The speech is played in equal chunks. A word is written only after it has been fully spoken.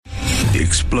The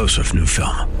explosive new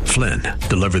film, Flynn,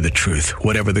 deliver the truth,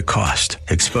 whatever the cost,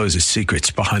 exposes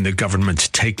secrets behind the government's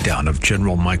takedown of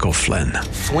General Michael Flynn.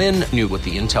 Flynn knew what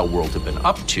the intel world had been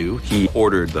up to. He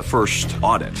ordered the first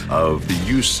audit of the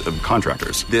use of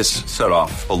contractors. This set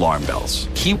off alarm bells.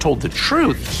 He told the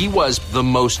truth. He was the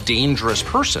most dangerous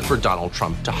person for Donald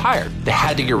Trump to hire. They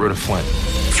had to get rid of Flynn.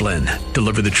 Flynn,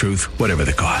 deliver the truth, whatever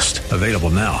the cost. Available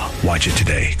now. Watch it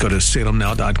today. Go to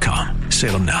salemnow.com.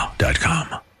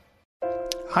 salemnow.com.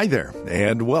 Hi there,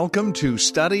 and welcome to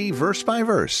Study Verse by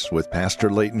Verse with Pastor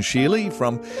Leighton Sheely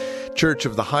from Church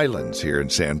of the Highlands here in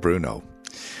San Bruno.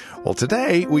 Well,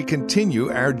 today we continue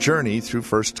our journey through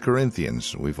 1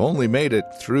 Corinthians. We've only made it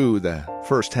through the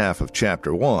first half of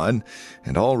chapter 1,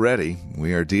 and already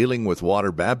we are dealing with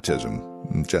water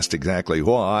baptism. Just exactly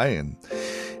why and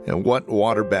what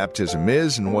water baptism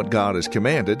is and what God has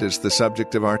commanded is the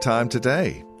subject of our time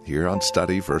today here on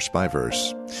Study Verse by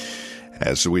Verse.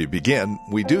 As we begin,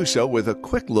 we do so with a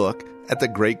quick look at the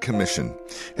Great Commission.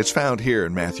 It's found here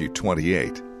in Matthew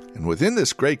 28. And within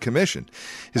this Great Commission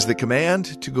is the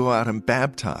command to go out and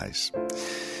baptize.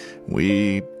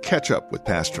 We catch up with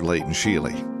Pastor Leighton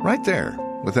Sheely right there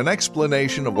with an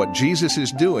explanation of what Jesus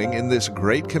is doing in this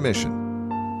Great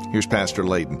Commission. Here's Pastor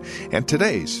Leighton and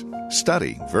today's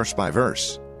Study Verse by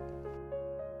Verse.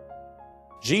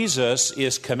 Jesus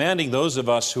is commanding those of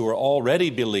us who are already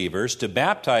believers to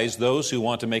baptize those who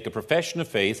want to make a profession of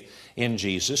faith in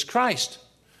Jesus Christ.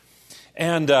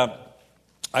 And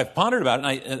I've pondered about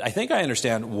it, and I think I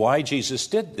understand why Jesus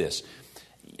did this.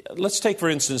 Let's take, for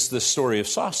instance, the story of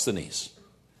Sosthenes.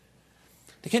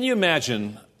 Can you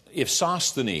imagine if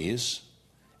Sosthenes,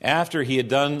 after he had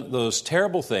done those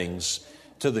terrible things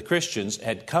to the Christians,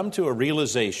 had come to a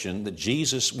realization that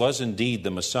Jesus was indeed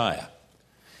the Messiah?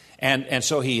 And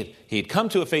so he'd come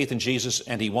to a faith in Jesus,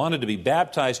 and he wanted to be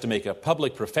baptized to make a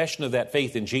public profession of that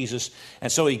faith in Jesus.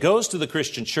 And so he goes to the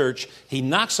Christian church, he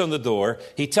knocks on the door,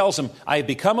 he tells them, I have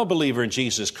become a believer in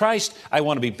Jesus Christ, I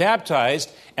want to be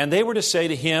baptized. And they were to say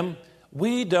to him,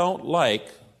 we don't like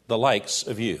the likes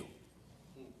of you.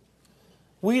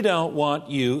 We don't want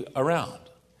you around.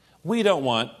 We don't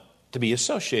want to be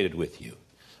associated with you.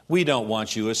 We don't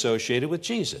want you associated with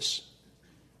Jesus.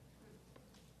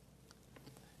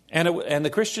 And the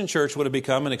Christian church would have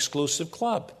become an exclusive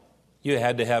club. You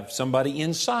had to have somebody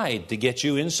inside to get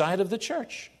you inside of the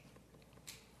church.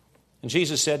 And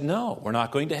Jesus said, no, we're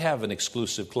not going to have an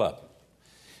exclusive club.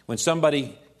 When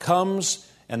somebody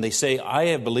comes and they say, I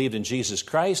have believed in Jesus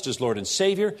Christ as Lord and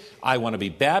Savior, I want to be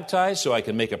baptized so I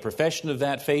can make a profession of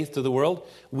that faith to the world,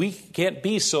 we can't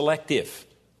be selective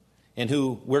in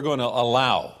who we're going to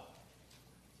allow.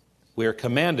 We're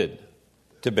commanded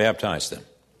to baptize them.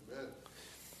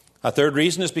 A third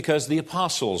reason is because the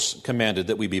apostles commanded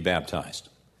that we be baptized.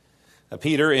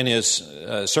 Peter, in his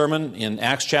sermon in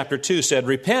Acts chapter 2, said,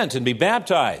 repent and be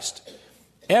baptized,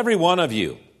 every one of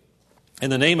you,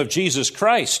 in the name of Jesus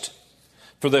Christ,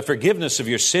 for the forgiveness of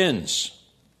your sins,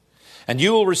 and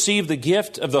you will receive the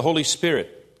gift of the Holy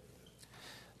Spirit.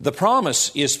 The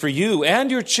promise is for you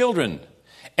and your children,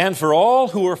 and for all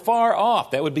who are far off.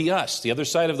 That would be us, the other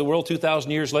side of the world 2,000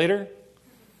 years later.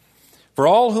 For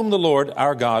all whom the Lord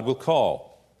our God will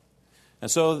call.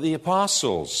 And so the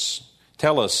apostles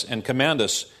tell us and command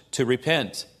us to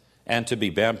repent and to be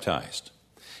baptized.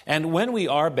 And when we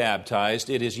are baptized,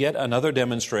 it is yet another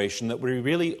demonstration that we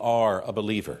really are a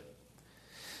believer.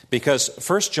 Because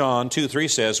 1 John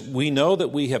 2:3 says, we know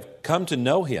that we have come to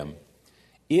know him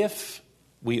if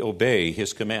we obey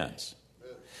his commands.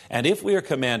 And if we are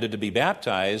commanded to be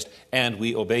baptized and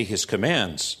we obey his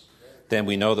commands, then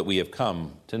we know that we have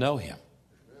come to know him.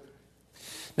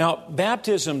 Now,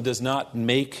 baptism does not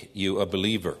make you a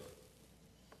believer.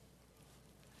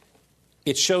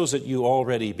 It shows that you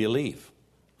already believe.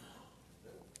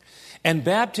 And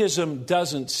baptism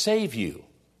doesn't save you,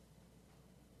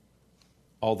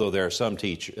 although there are some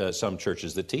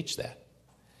churches that teach that.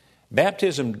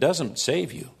 Baptism doesn't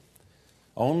save you.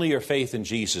 Only your faith in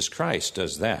Jesus Christ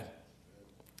does that.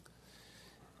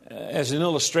 As an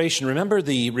illustration, remember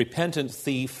the repentant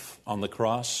thief on the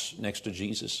cross next to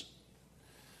Jesus?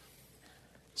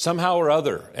 Somehow or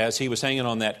other, as he was hanging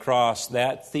on that cross,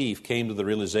 that thief came to the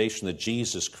realization that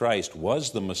Jesus Christ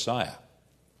was the Messiah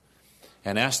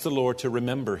and asked the Lord to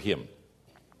remember him.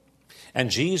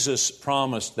 And Jesus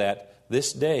promised that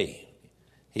this day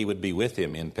he would be with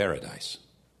him in paradise.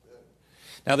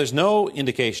 Now, there's no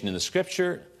indication in the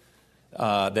Scripture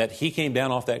that he came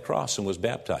down off that cross and was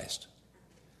baptized.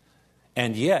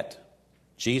 And yet,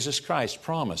 Jesus Christ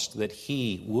promised that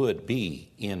he would be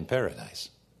in paradise.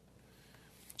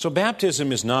 So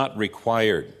baptism is not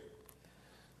required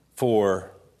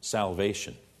for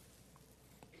salvation.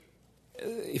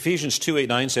 Ephesians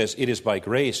 2:8-9 says, "It is by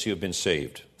grace you have been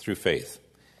saved through faith.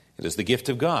 It is the gift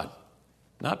of God,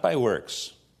 not by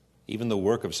works, even the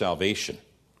work of salvation,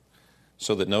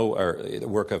 so that the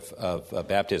work of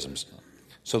baptisms,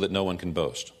 so that no one can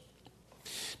boast."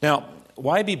 Now,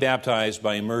 why be baptized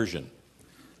by immersion?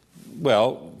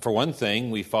 Well, for one thing,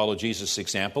 we follow Jesus'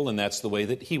 example, and that's the way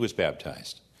that he was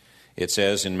baptized. It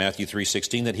says in Matthew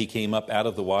 3:16 that he came up out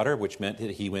of the water, which meant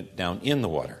that he went down in the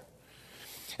water.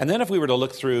 And then if we were to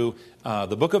look through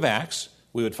the book of Acts,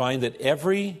 we would find that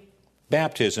every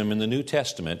baptism in the New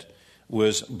Testament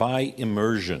was by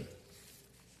immersion.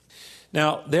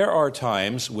 Now, there are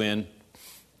times when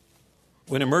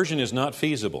immersion is not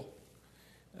feasible,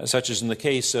 such as in the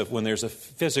case of when there's a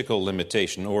physical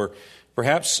limitation or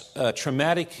perhaps a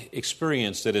traumatic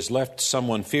experience that has left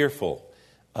someone fearful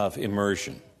of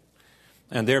immersion.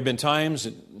 And there have been times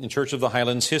in Church of the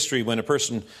Highlands history when a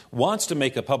person wants to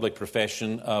make a public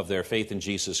profession of their faith in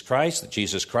Jesus Christ, that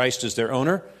Jesus Christ is their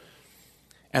owner,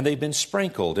 and they've been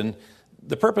sprinkled. And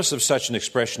the purpose of such an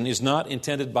expression is not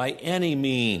intended by any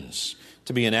means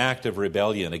to be an act of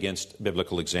rebellion against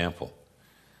biblical example.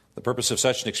 The purpose of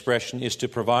such an expression is to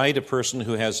provide a person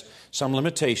who has some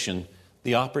limitation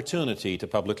the opportunity to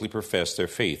publicly profess their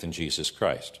faith in Jesus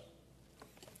Christ.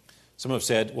 Some have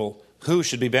said, well, who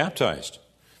should be baptized?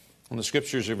 And the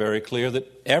Scriptures are very clear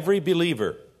that every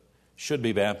believer should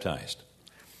be baptized.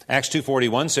 Acts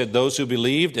 2:41 said those who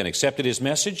believed and accepted his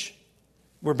message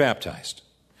were baptized.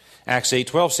 Acts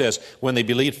 8:12 says when they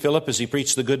believed Philip as he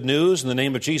preached the good news in the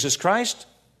name of Jesus Christ,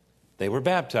 they were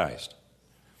baptized.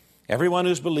 Everyone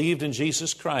who's believed in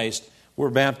Jesus Christ were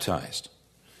baptized.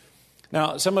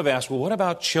 Now, some have asked, well, what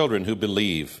about children who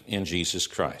believe in Jesus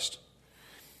Christ?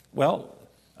 Well,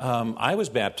 I was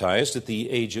baptized at the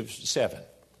age of 7.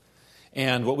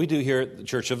 And what we do here at the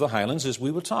Church of the Highlands is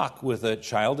we will talk with a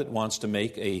child that wants to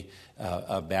make a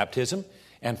baptism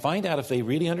and find out if they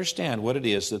really understand what it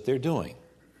is that they're doing.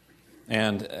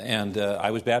 And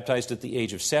I was baptized at the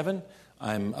age of 7.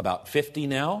 I'm about 50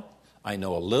 now. I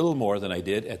know a little more than I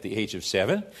did at the age of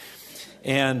 7.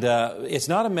 And it's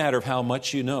not a matter of how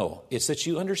much you know. It's that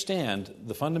you understand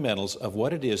the fundamentals of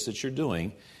what it is that you're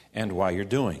doing and why you're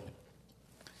doing.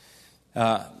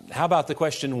 How about the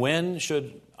question, when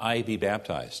should I be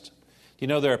baptized? You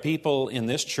know, there are people in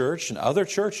this church and other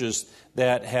churches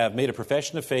that have made a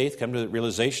profession of faith, come to the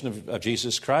realization of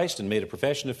Jesus Christ and made a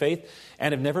profession of faith,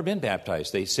 and have never been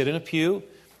baptized. They sit in a pew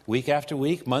week after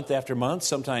week, month after month,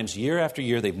 sometimes year after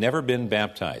year. They've never been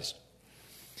baptized.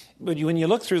 But when you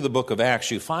look through the book of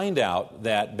Acts, you find out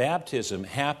that baptism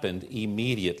happened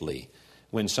immediately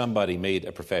when somebody made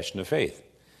a profession of faith.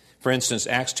 For instance,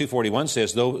 Acts 2:41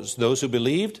 says, those who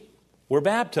believed were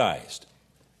baptized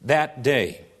that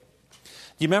day.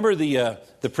 Do you remember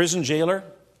the prison jailer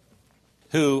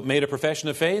who made a profession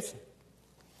of faith?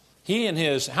 He and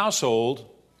his household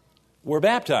were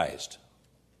baptized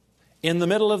in the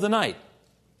middle of the night.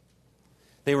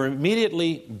 They were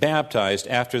immediately baptized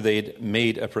after they'd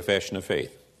made a profession of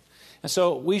faith. And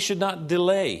so we should not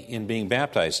delay in being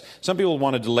baptized. Some people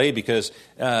want to delay because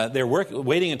they're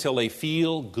waiting until they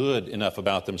feel good enough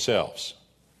about themselves.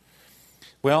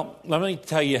 Well, let me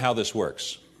tell you how this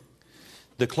works.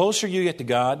 The closer you get to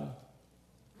God,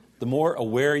 the more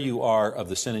aware you are of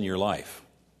the sin in your life.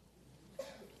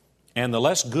 And the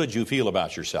less good you feel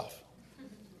about yourself.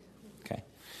 Okay?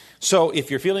 So if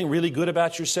you're feeling really good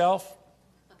about yourself,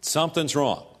 something's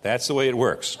wrong. That's the way it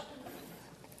works.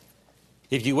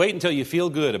 If you wait until you feel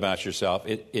good about yourself,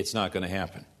 it's not going to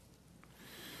happen.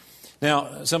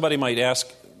 Now, somebody might ask,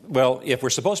 well, if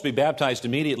we're supposed to be baptized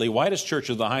immediately, why does Church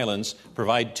of the Highlands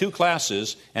provide 2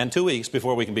 classes and 2 weeks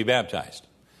before we can be baptized?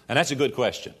 And that's a good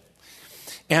question.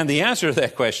 And the answer to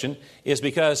that question is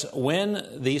because when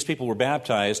these people were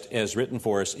baptized, as written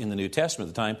for us in the New Testament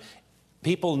at the time,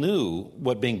 people knew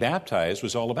what being baptized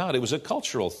was all about. It was a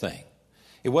cultural thing.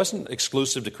 It wasn't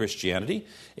exclusive to Christianity,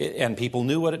 and people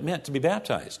knew what it meant to be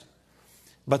baptized.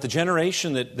 But the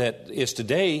generation that is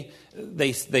today,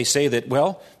 they say that,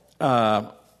 well,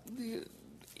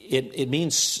 it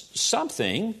means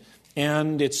something,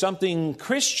 and it's something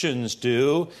Christians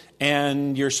do,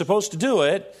 and you're supposed to do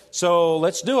it, so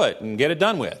let's do it and get it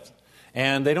done with.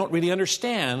 And they don't really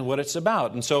understand what it's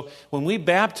about. And so when we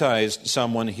baptize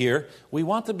someone here, we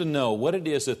want them to know what it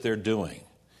is that they're doing.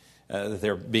 That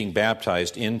they're being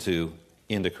baptized into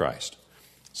Christ.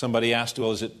 Somebody asked,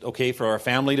 well, is it okay for our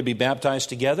family to be baptized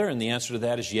together? And the answer to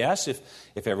that is yes,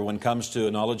 if everyone comes to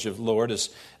a knowledge of Lord as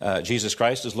Jesus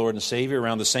Christ as Lord and Savior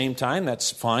around the same time,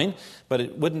 that's fine. But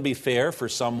it wouldn't be fair for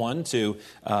someone to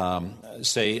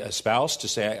say, a spouse, to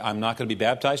say, I'm not going to be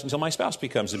baptized until my spouse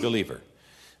becomes a believer.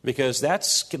 because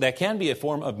that can be a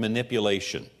form of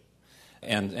manipulation,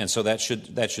 and so that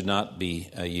should not be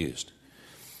used.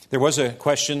 There was a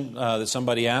question that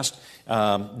somebody asked,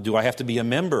 do I have to be a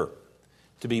member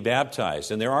to be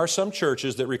baptized? And there are some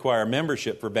churches that require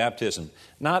membership for baptism,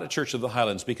 not a Church of the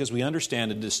Highlands, because we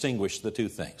understand and distinguish the two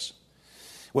things.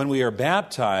 When we are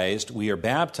baptized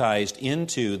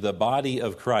into the body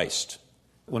of Christ.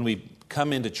 When we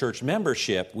come into church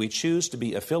membership, we choose to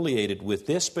be affiliated with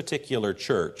this particular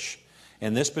church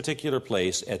in this particular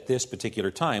place at this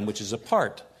particular time, which is a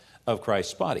part of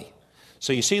Christ's body.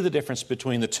 So you see the difference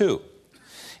between the two.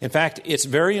 In fact, it's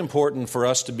very important for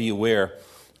us to beware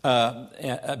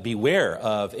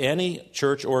of any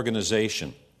church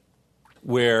organization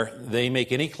where they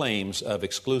make any claims of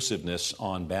exclusiveness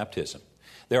on baptism.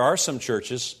 There are some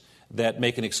churches that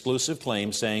make an exclusive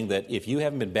claim saying that if you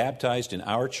haven't been baptized in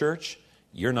our church,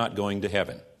 you're not going to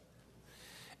heaven.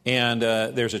 And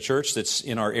there's a church that's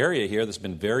in our area here that's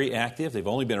been very active. They've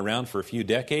only been around for a few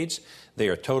decades. They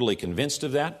are totally convinced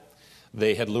of that.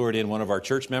 They had lured in one of our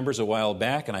church members a while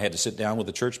back, and I had to sit down with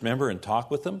the church member and talk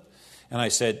with them. And I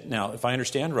said, now, if I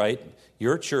understand right,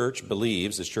 your church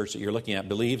believes, this church that you're looking at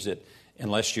believes that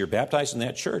unless you're baptized in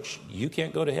that church, you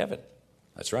can't go to heaven.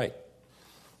 That's right.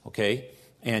 Okay?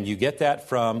 And you get that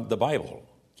from the Bible.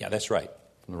 Yeah, that's right.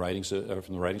 From the writings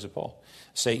of Paul.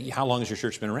 Say, how long has your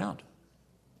church been around?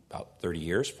 About 30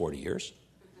 years, 40 years.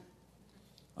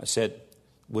 I said,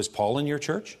 was Paul in your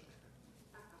church?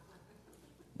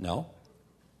 No.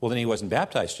 Well, then he wasn't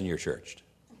baptized in your church.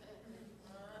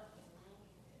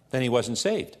 Then he wasn't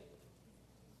saved.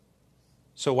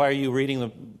 So why are you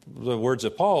reading the words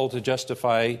of Paul to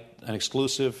justify an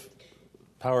exclusive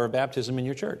power of baptism in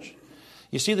your church?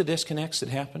 You see the disconnects that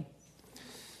happen?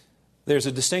 There's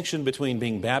a distinction between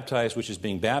being baptized, which is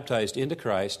being baptized into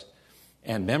Christ,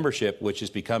 and membership, which is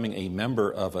becoming a member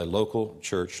of a local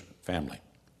church family.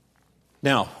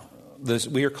 Now,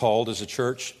 we are called as a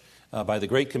church by the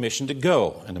Great Commission to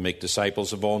go and to make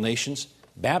disciples of all nations,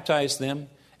 baptize them,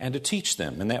 and to teach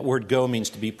them. And that word go means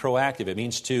to be proactive. It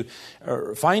means to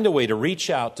find a way to reach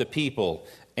out to people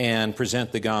and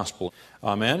present the gospel.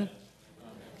 Amen?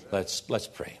 Let's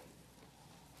pray.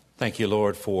 Thank you,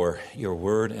 Lord, for your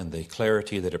word and the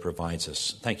clarity that it provides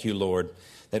us. Thank you, Lord,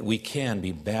 that we can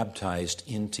be baptized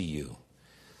into you,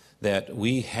 that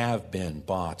we have been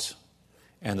bought,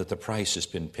 and that the price has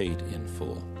been paid in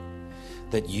full,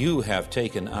 that you have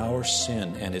taken our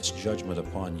sin and its judgment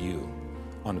upon you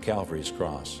on Calvary's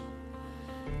cross.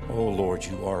 Oh, Lord,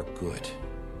 you are good,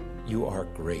 you are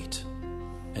great,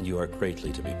 and you are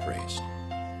greatly to be praised.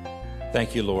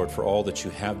 Thank you, Lord, for all that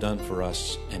you have done for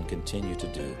us and continue to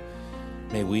do.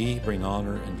 May we bring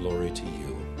honor and glory to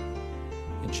you.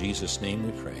 In Jesus' name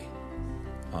we pray.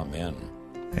 Amen.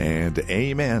 And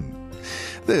amen.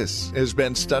 This has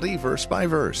been Study Verse by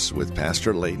Verse with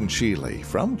Pastor Leighton Sheely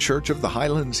from Church of the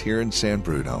Highlands here in San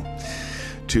Bruno.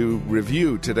 To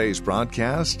review today's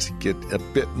broadcast, get a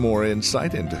bit more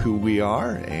insight into who we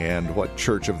are and what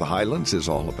Church of the Highlands is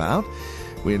all about,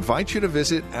 we invite you to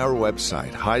visit our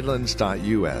website,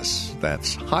 highlands.us.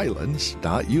 That's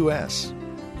highlands.us.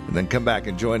 And then come back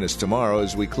and join us tomorrow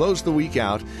as we close the week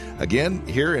out, again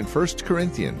here in 1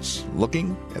 Corinthians,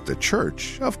 looking at the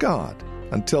Church of God.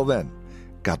 Until then,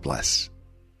 God bless.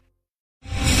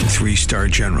 3-star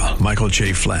General Michael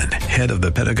J. Flynn, head of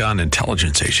the Pentagon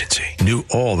Intelligence Agency, knew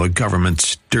all the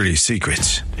government's dirty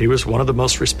secrets. He was one of the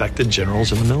most respected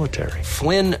generals in the military.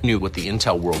 Flynn knew what the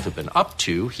intel world had been up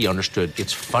to. He understood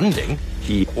its funding.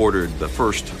 He ordered the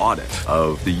first audit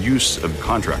of the use of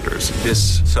contractors.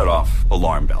 This set off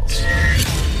alarm bells.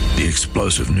 The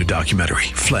explosive new documentary,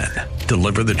 Flynn,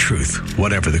 Deliver the Truth,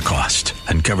 Whatever the Cost,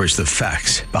 uncovers the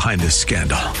facts behind this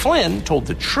scandal. Flynn told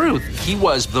the truth. He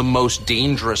was the most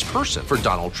dangerous person for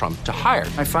Donald Trump to hire.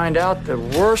 I find out the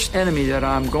worst enemy that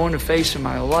I'm going to face in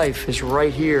my life is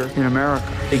right here in America.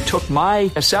 They took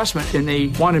my assessment and they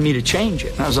wanted me to change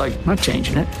it. And I was like, I'm not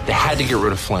changing it. They had to get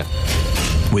rid of Flynn.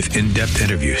 With in-depth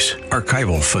interviews,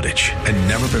 archival footage, and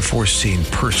never-before-seen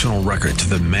personal records of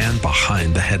the man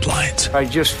behind the headlines. I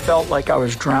just felt like I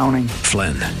was drowning.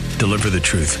 Flynn, Deliver the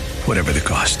Truth, Whatever the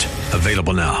Cost.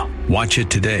 Available now. Watch it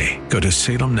today. Go to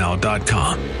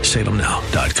salemnow.com.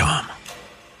 salemnow.com.